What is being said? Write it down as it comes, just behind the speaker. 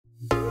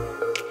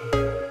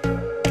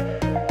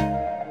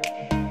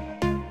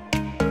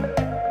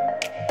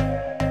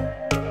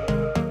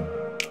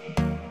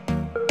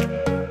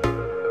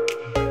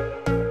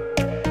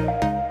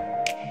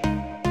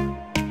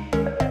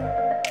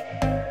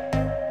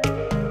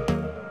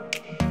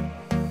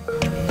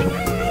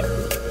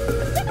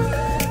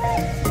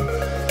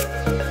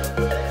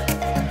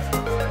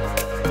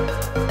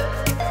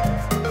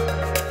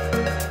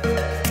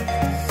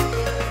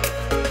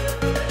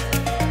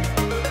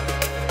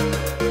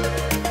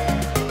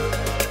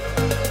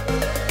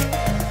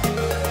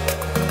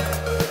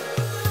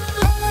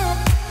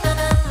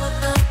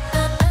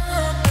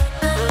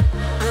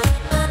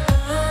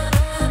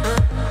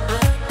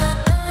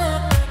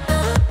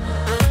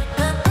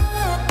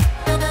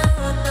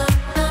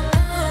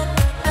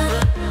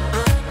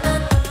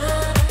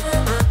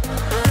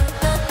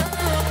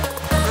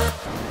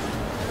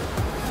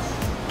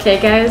Okay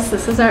guys,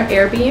 this is our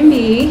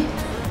Airbnb.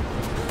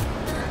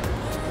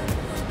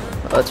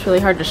 Oh, it's really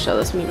hard to show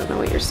this when you don't know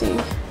what you're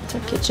seeing. It's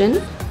our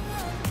kitchen.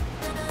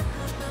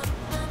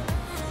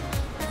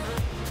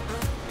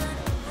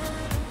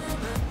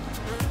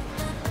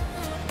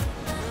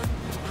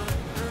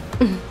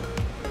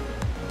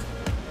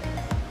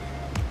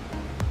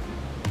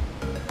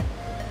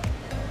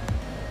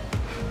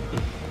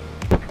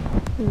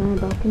 And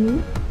our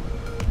balcony.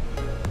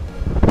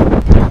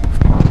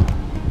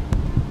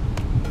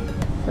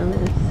 So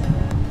nice.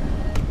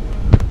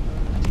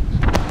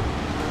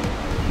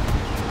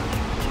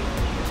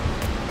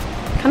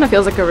 Kind of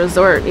feels like a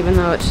resort, even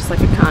though it's just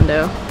like a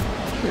condo,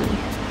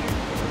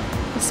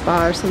 a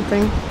spa or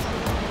something.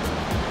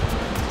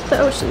 The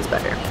ocean's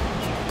better.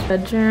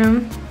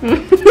 Bedroom.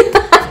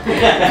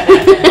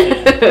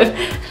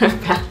 Our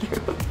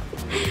bathroom.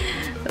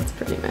 That's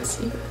pretty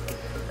messy.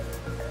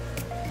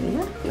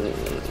 Yeah.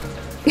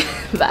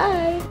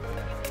 Bye.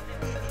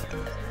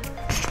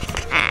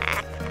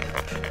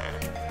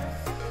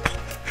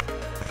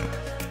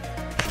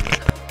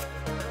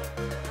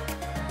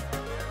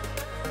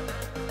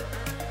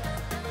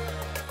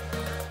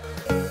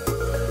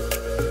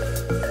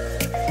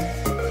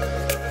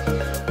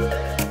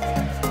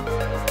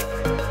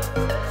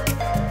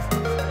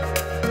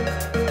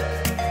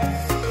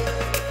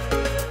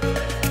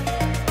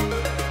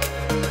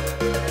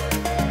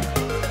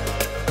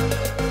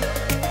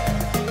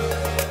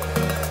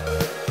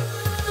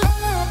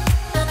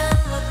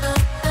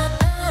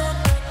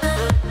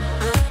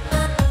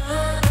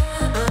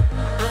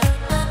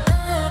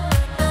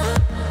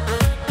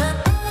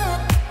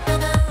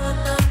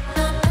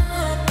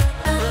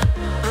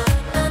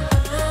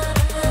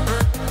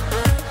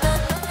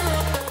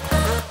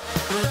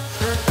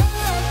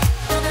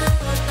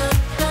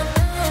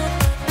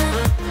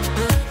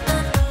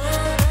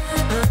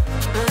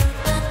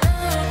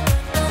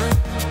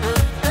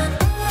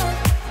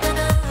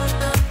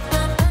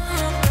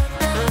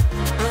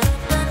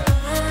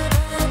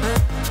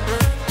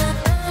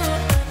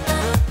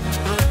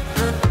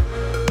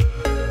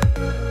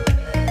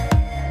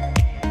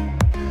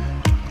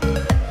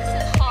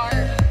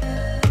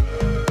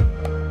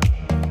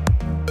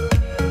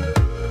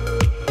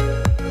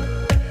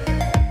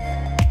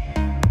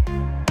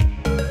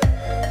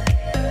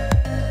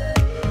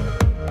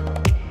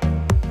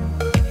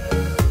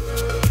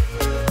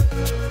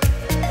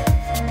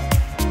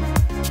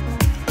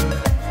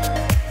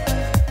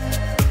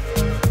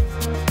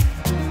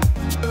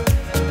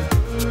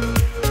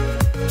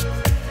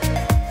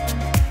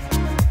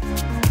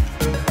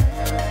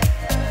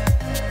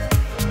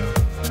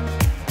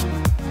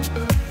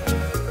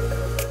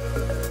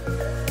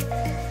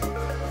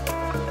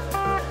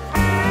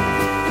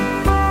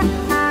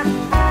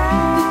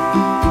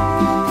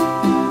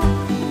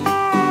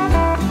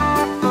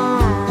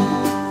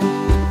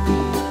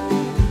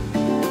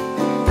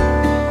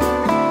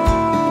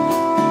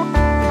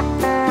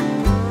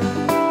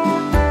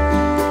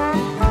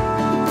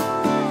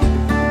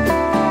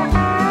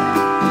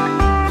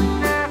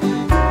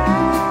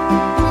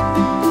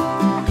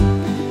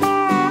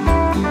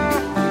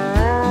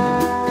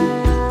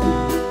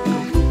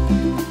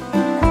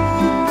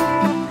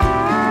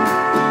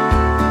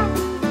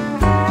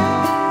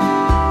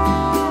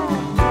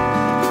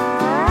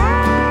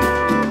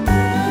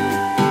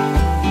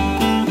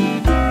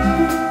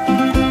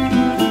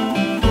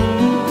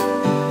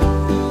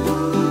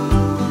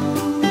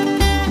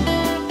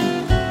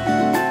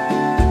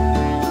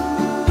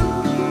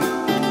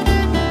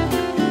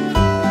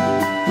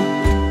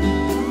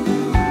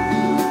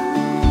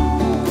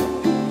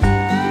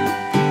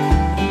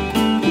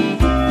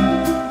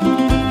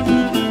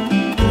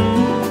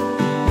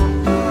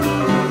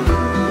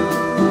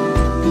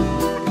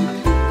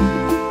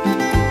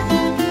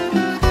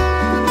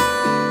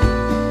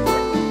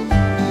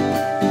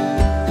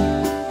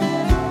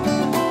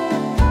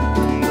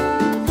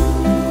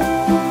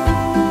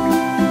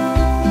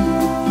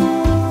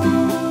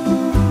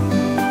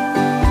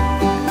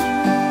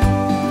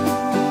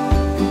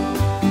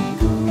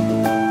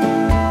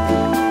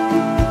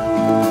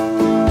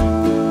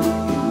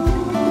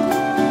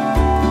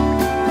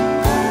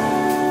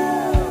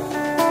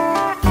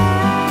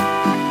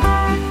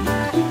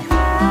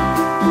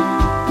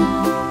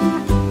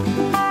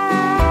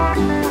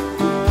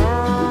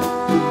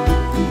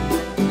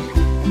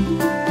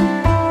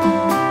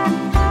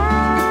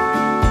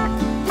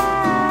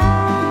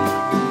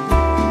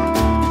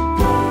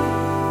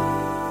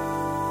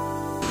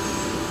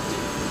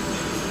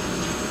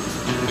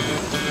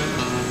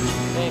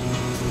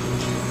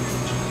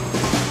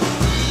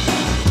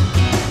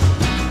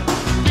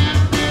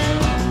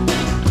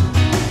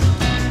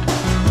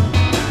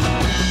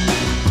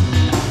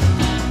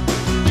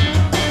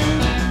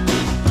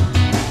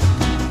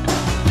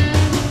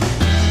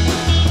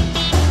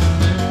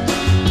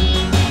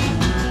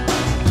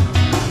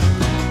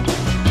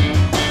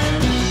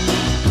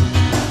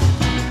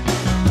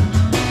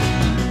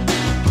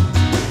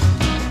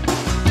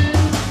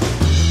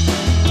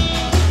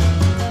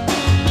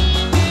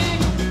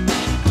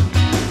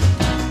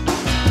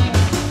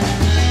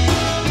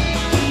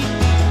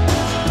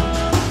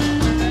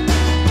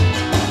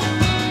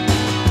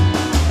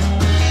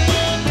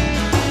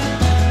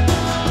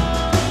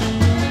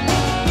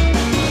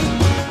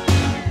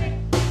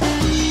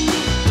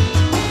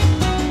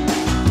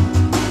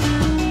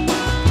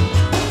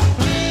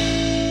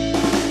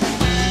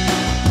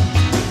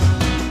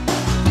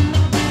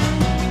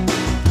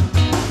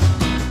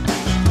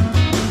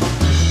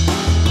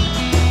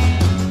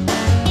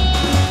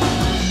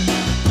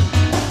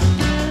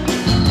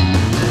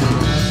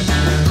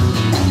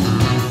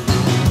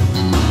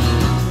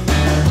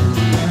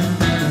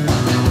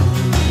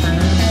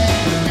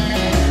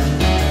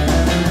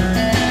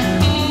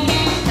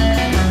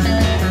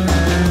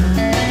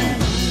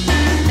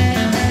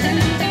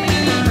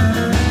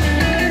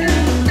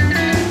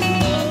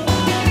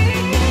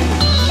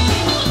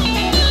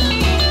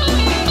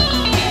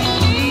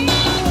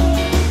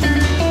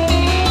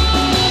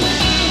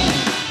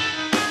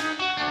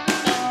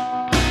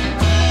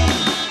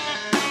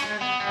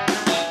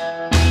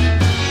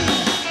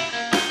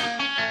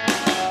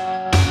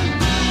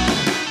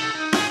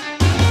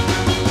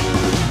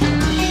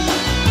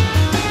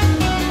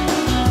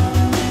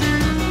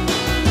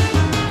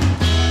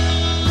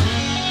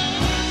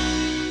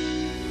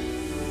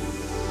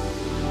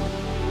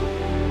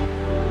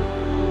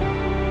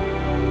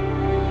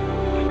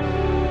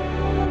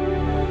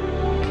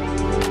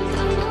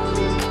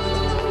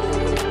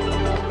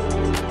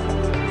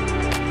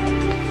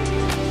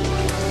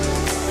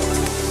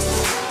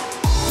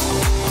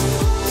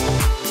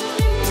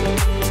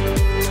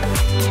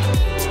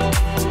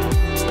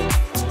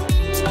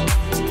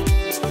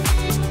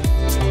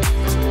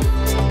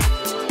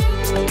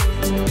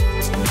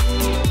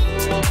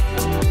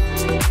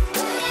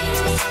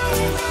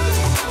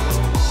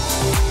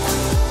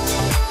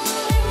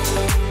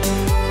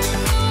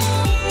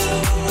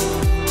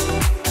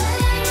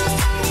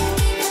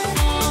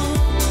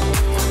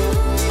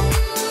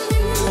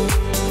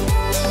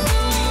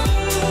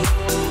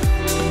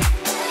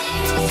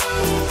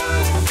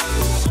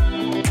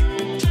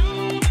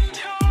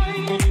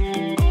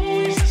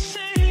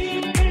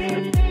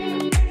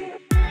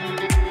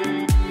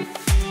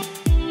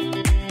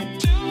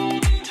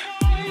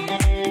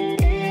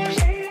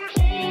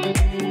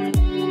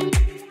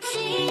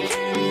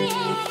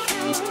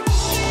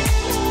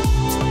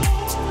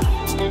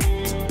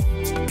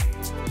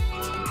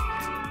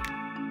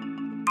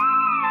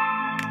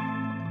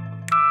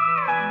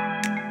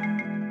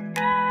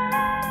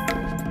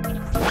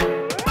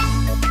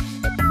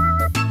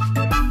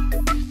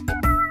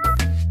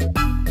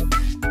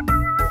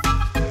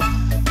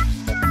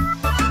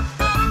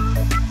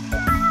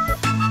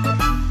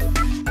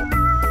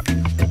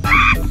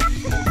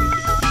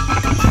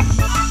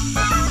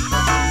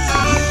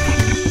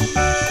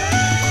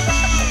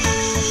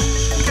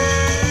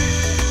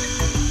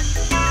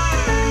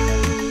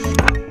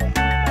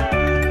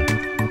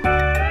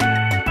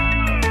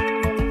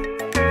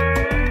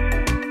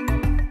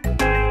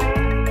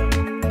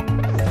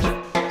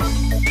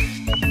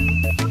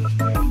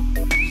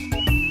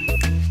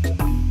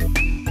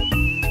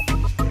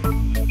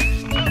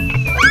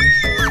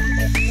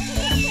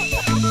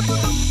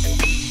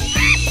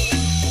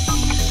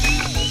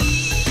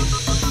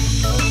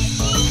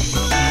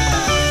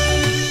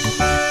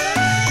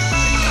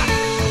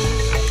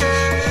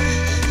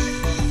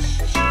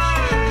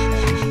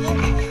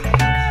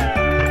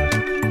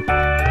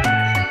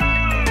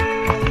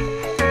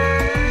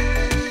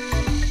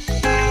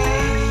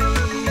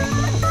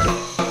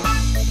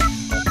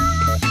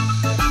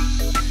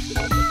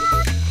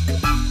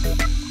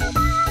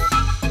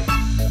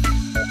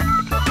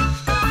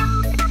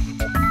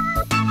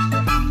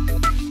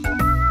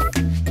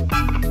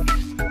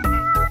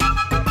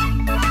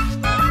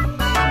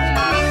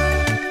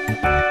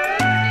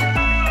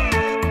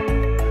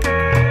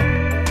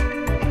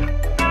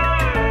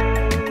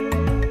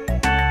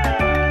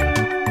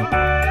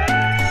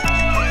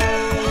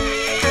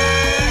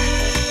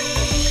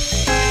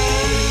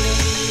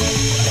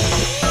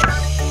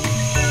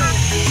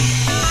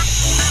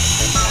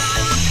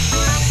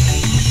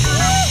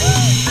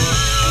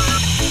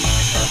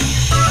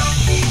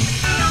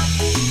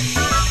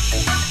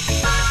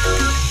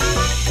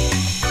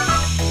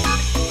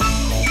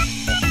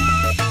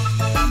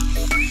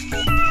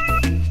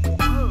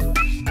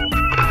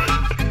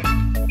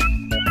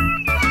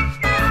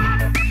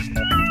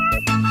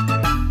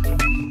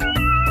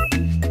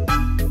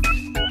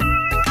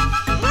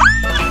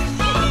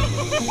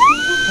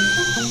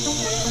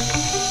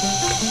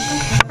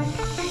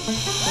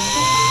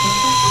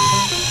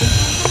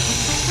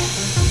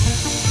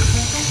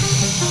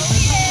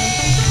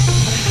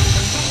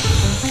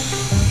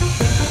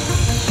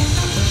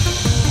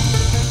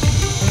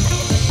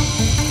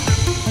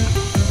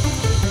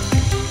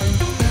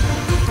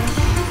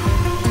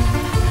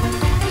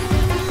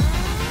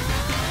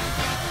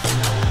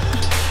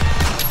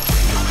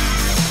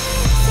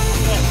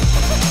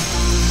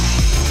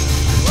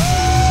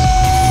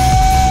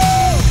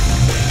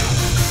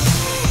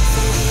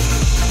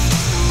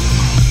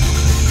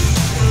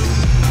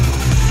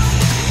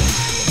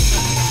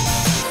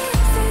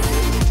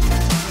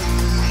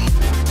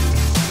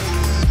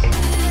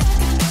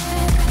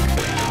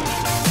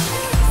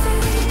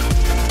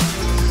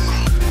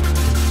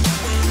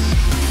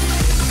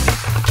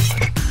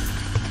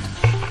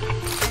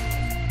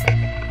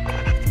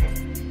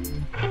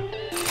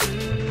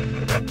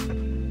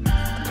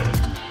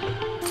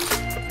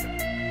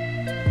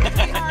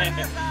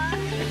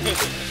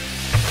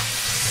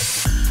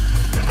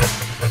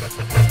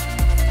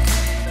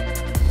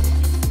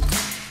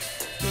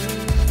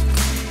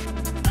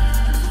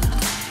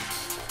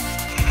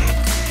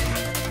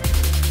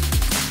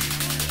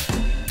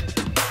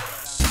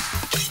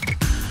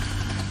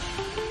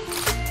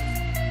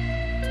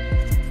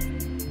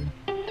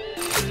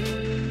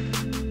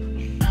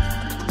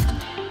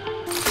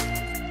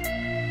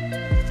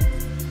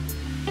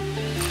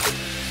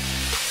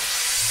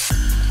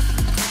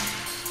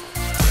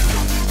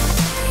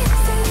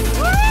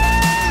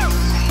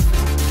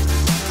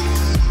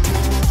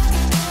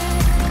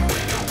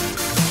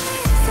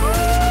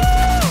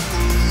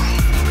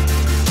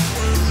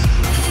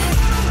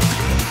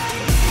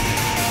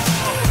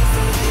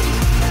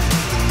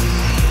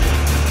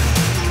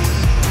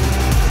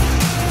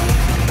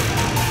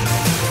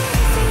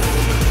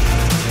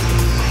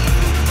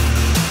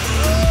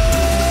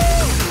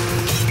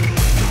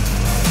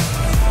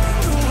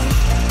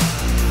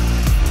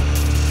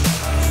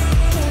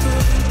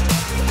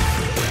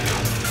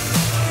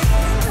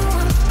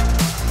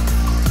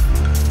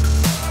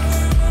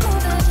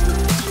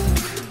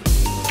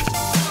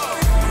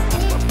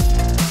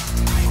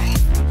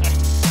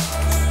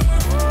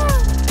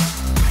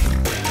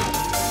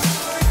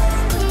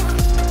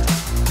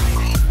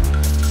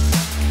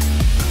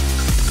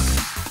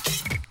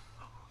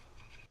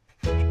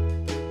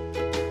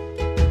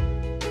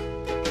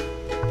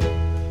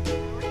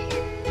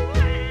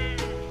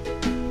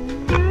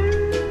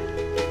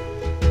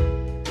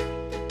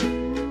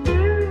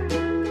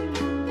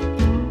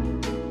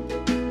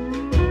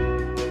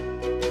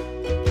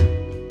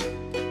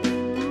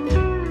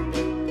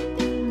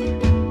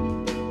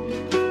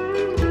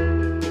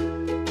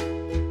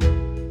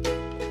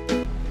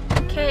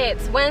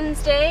 It's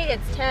Wednesday,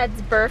 it's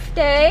Tad's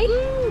birthday.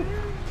 Woo!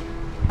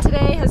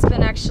 Today has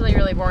been actually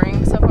really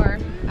boring so far.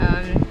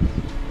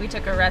 We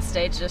took a rest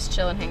day to just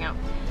chill and hang out.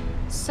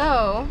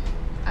 So,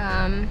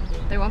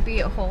 there won't be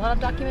a whole lot of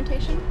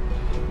documentation,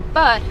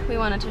 but we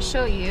wanted to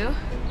show you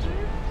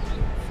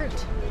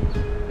fruit.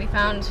 We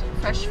found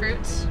fresh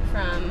fruit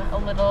from a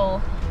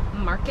little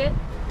market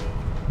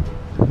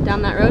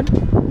down that road.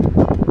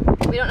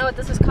 We don't know what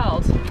this is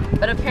called,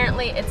 but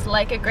apparently it's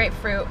like a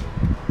grapefruit,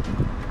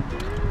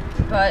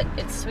 but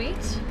it's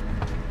sweet.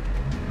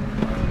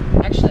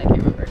 Actually, I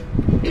can't remember.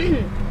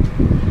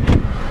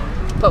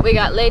 But we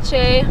got leche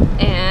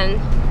and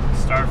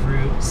star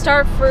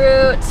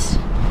fruit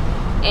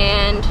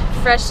and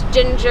fresh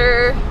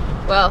ginger,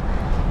 well,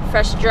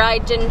 fresh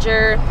dried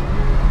ginger,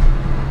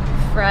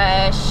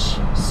 fresh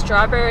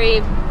strawberry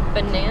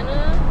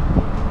banana.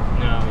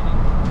 No, we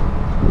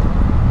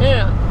didn't.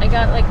 No, I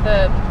got like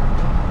the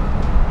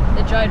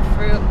dried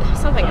fruit,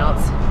 something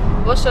else.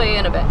 We'll show you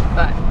in a bit,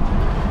 but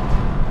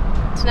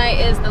tonight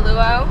is the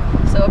luau,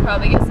 so we'll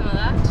probably get some of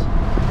that.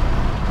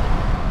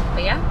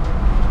 But yeah,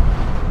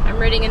 I'm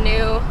reading a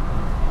new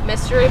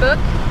mystery book.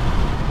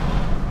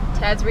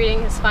 Tad's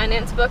reading his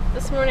finance book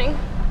this morning.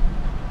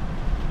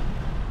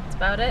 That's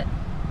about it.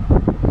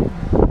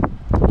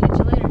 Catch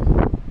you later.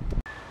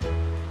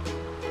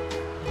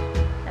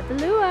 At the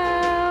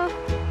luau.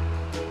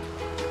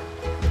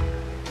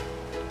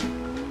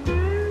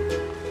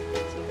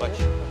 Watch.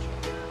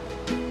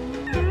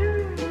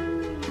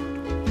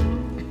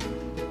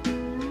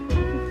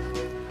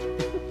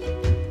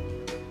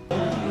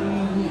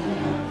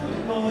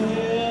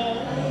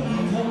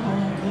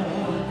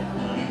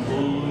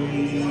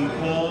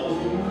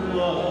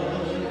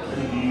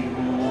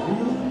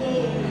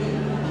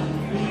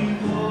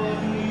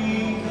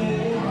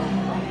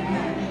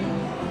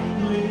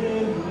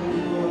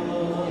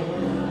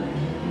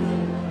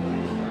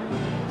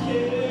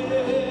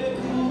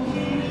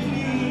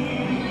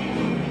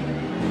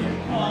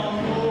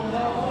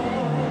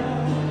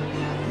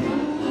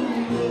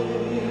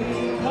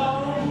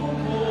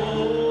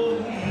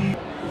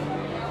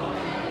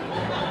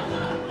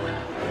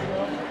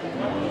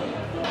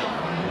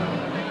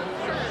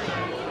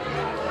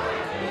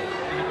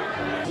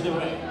 To the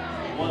right.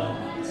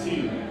 1, 2,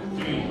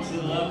 3. To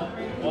the left.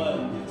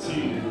 1, 2,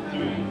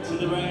 3. To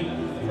the right.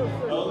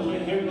 Okay,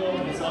 here we go.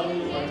 It's all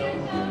you like a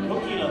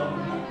cookie dough.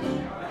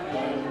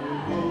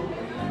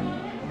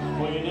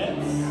 For your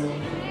nets.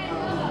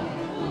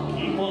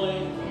 Keep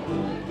pulling.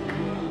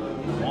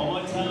 One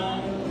more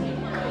time.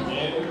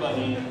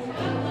 Everybody.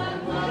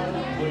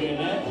 For your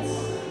nets.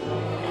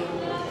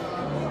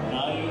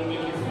 Now you're gonna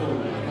make your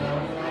food.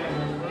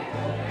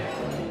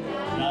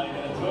 Now you're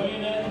gonna throw your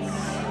nets.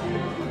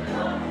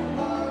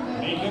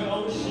 Make your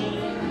ocean,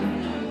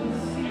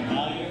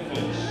 now your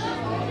fish.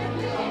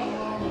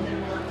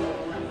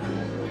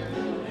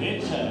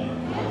 Hitchhike,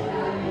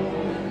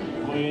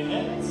 for your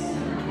nets,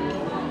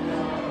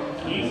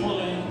 keep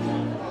pulling.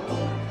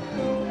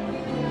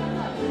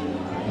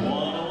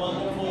 What a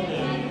wonderful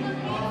day.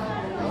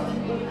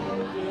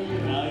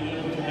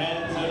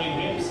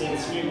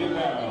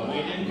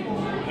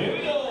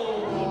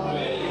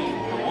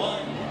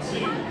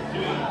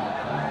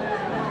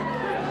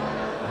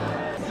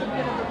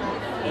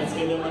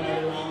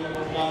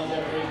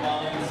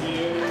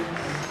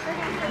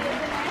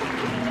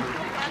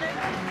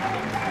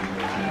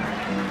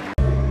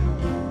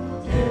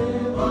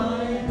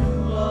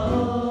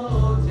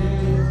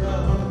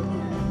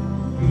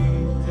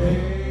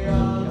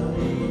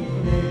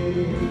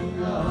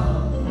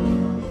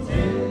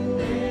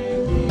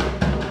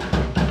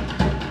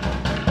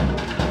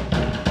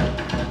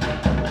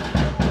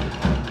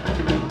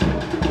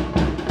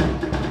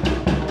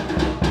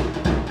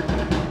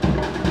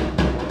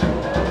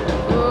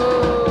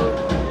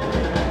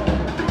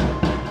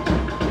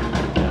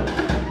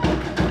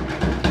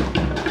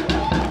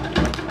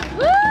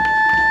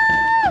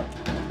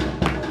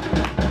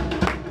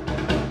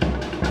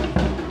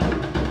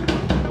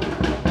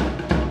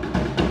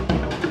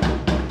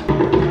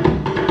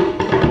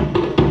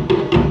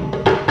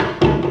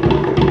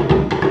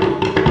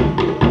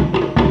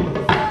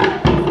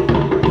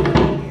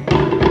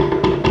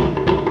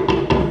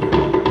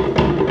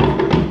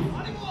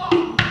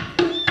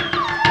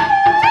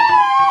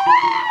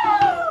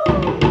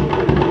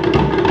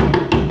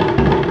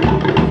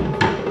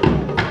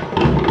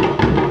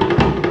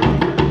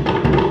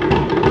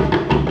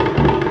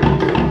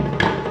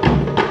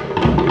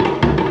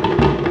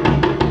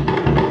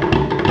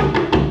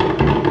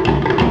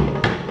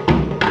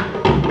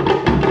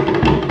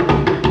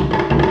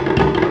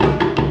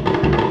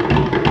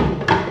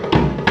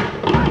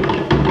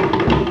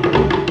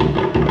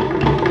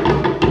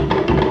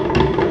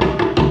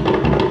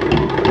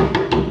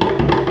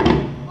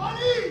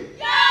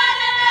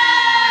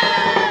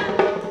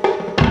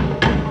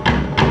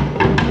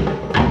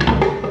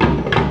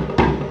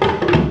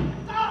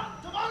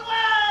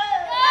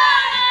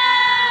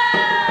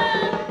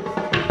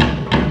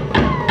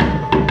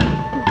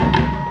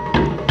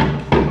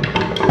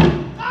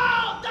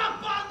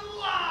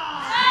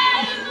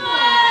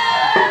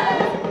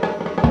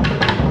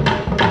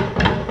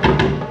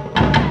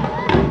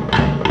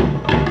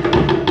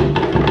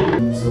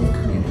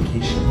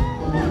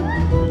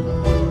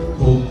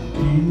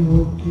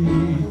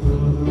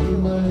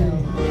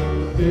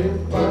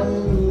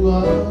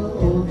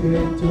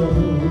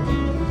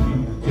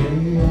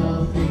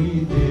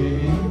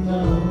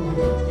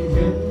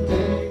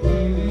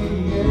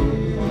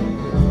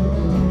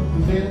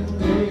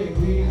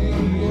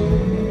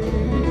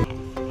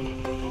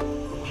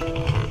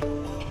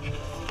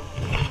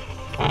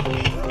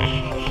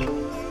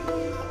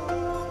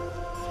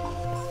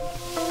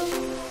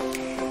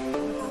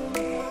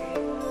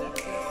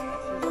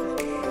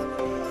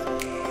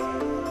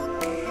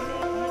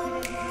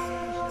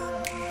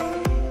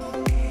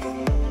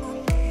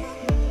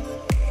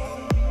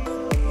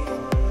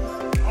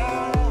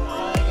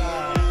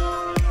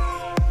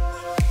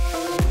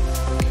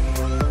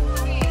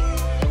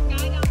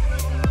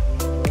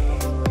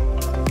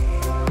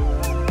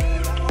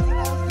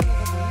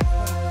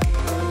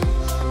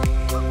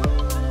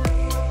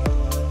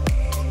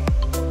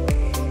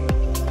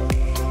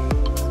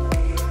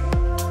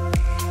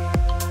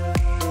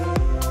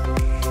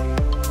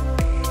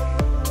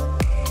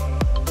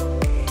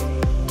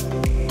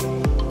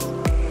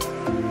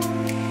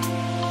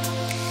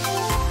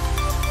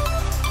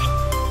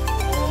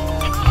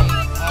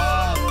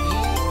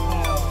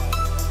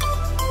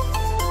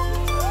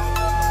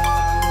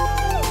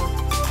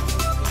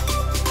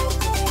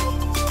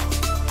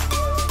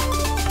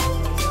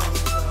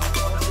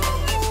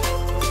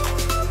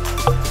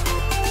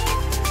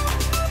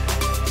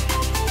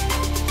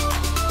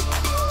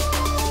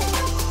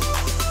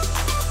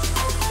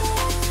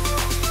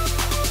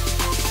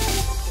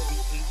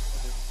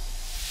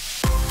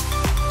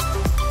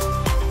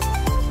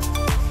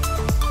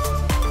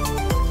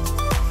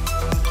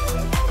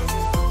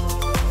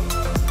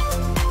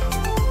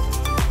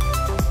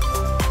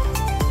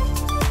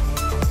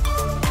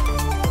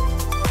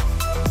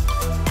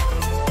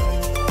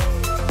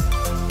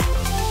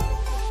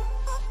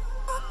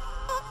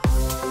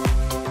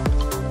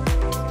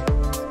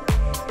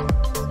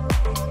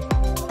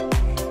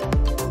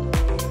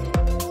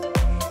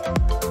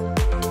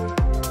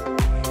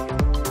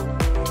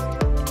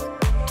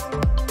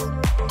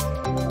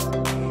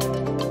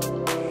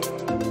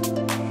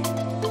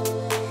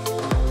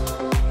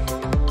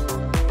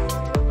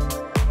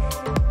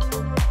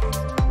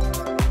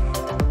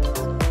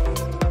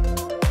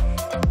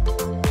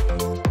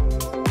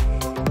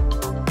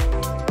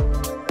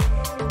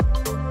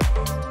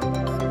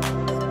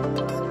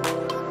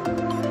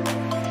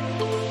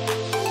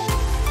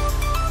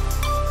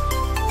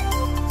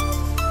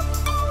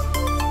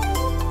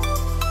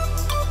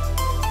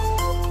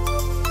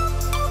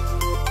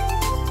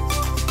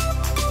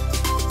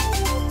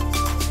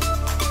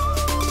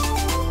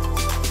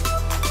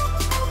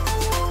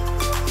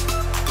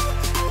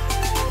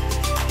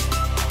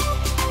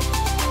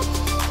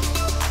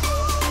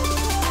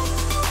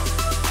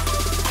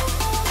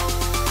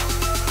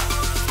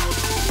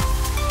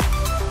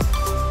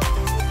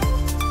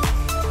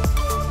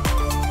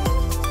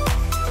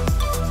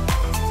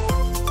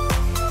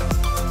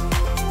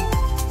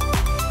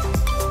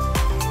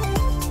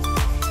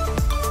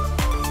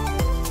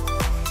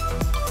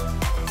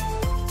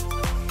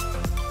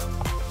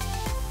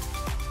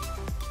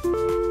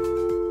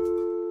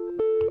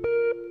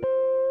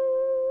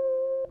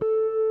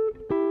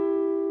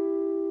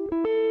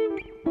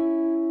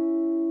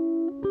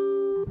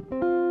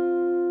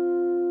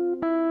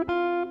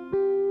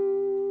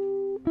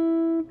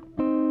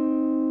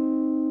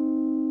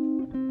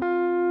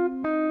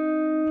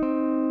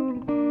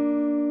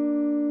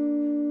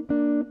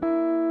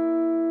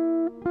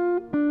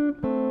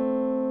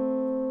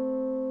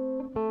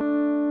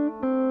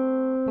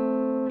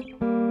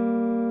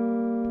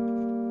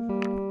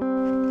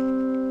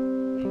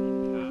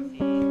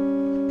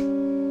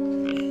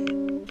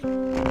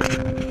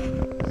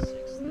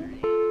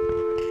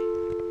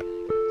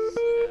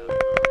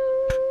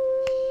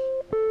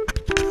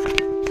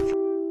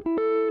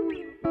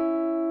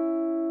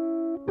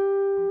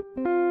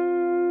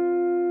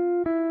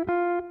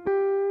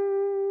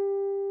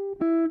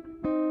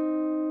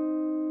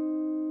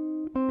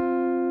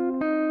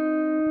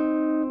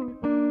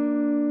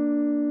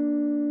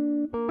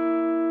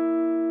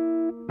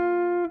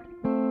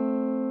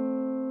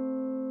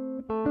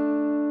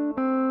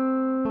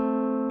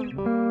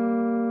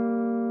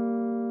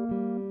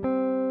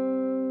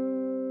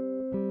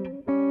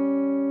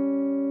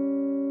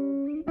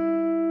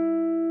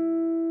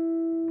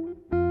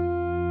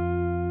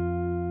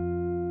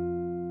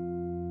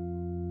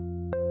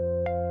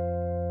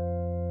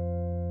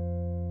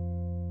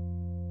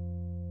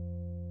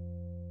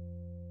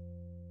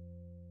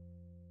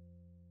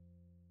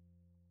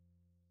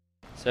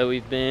 So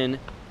we've been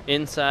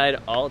inside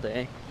all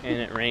day and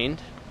it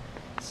rained.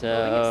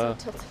 So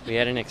we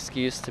had an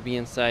excuse to be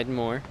inside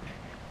more.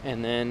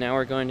 And then now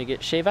we're going to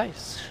get shave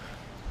ice.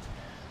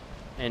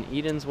 And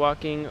Eden's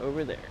walking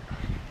over there.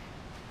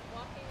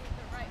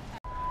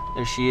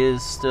 There she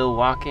is, still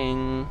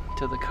walking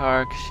to the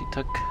car because she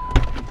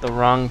took the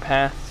wrong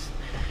path.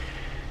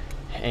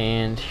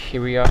 And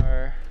here we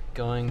are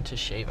going to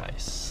shave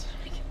ice.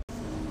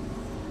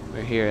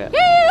 We're here at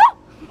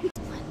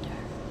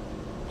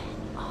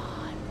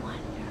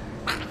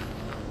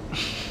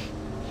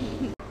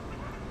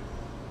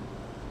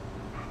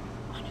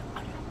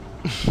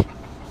We're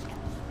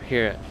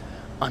here at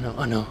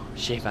Oh no,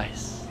 Shave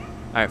Ice.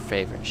 Our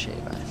favorite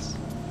Shave Ice.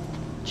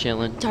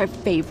 Chilling. It's our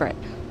favorite.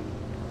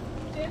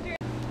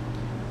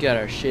 Got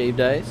our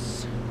shaved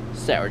ice,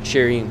 sour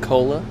cherry and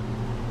cola,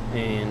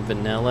 and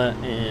vanilla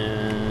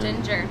and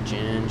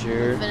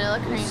ginger, Vanilla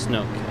cream. and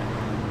snow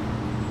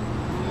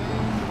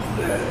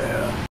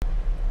cap.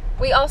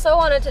 We also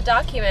wanted to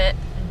document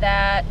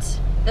that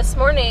this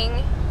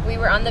morning we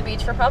were on the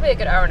beach for probably a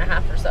good hour and a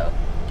half or so.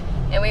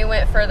 And we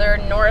went further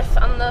north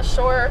on the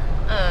shore,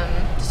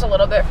 just a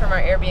little bit from our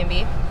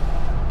Airbnb.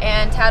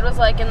 And Tad was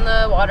like in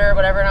the water or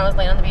whatever, and I was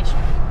laying on the beach.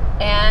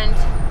 And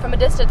from a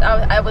distance,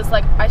 I was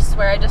like, I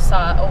swear I just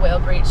saw a whale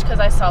breach, because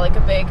I saw like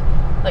a big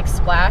like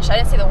splash. I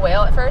didn't see the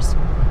whale at first.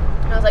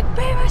 And I was like,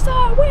 babe, I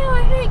saw a whale,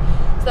 I think.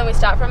 So then we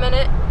stopped for a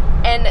minute,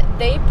 and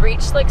they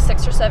breached like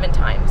 6 or 7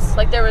 times.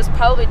 Like there was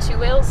probably 2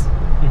 whales.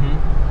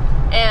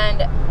 Mm-hmm.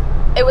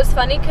 And it was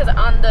funny because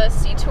on the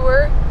sea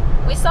tour,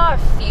 we saw a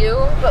few,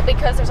 but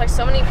because there's like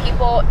so many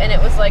people and it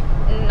was like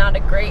not a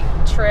great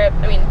trip.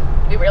 I mean,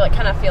 we were like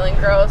kind of feeling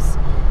gross.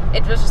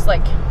 It was just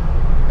like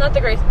not the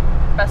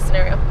best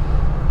scenario.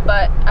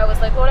 But I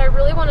was like, Lord, I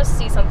really want to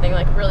see something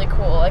like really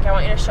cool. Like I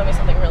want you to show me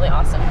something really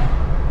awesome.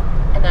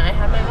 And then I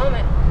had my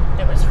moment.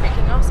 It was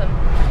freaking awesome.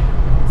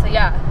 So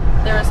yeah,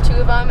 there was 2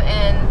 of them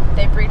and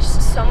they breached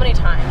so many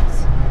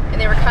times.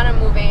 And they were kind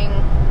of moving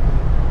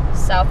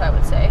south, I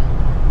would say,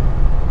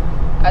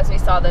 as we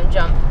saw them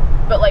jump.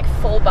 But like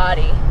full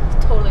body,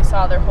 totally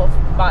saw their whole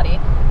body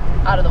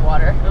out of the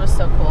water. It was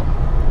so cool.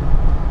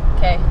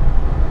 Okay,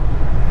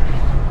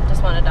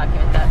 just want to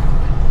document that.